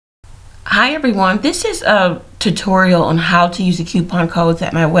Hi everyone, this is a tutorial on how to use the coupon codes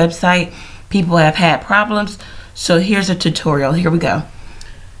at my website. People have had problems, so here's a tutorial. Here we go.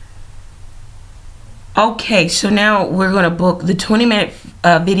 Okay, so now we're going to book the 20-minute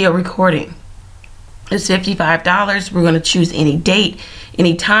video recording. It's $55. We're going to choose any date,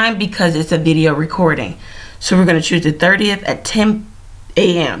 any time, because it's a video recording. So we're going to choose the 30th at 10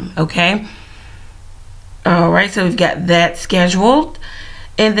 a.m. Okay. All right, so we've got that scheduled.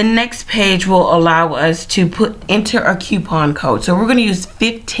 And the next page will allow us to enter a coupon code. So we're going to use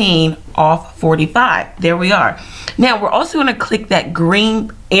 15 off 45. There we are. Now we're also going to click that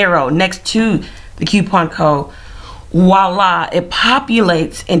green arrow next to the coupon code. Voila, it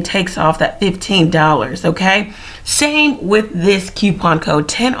populates and takes off that $15. Okay, same with this coupon code,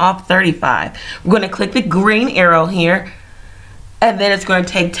 10 off 35. We're going to click the green arrow here, and then it's going to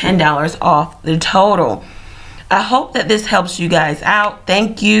take $10 off the total. I hope that this helps you guys out.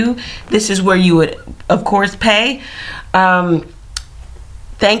 Thank you. This is where you would, of course, pay. Thanks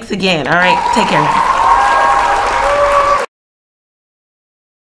again. All right, take care.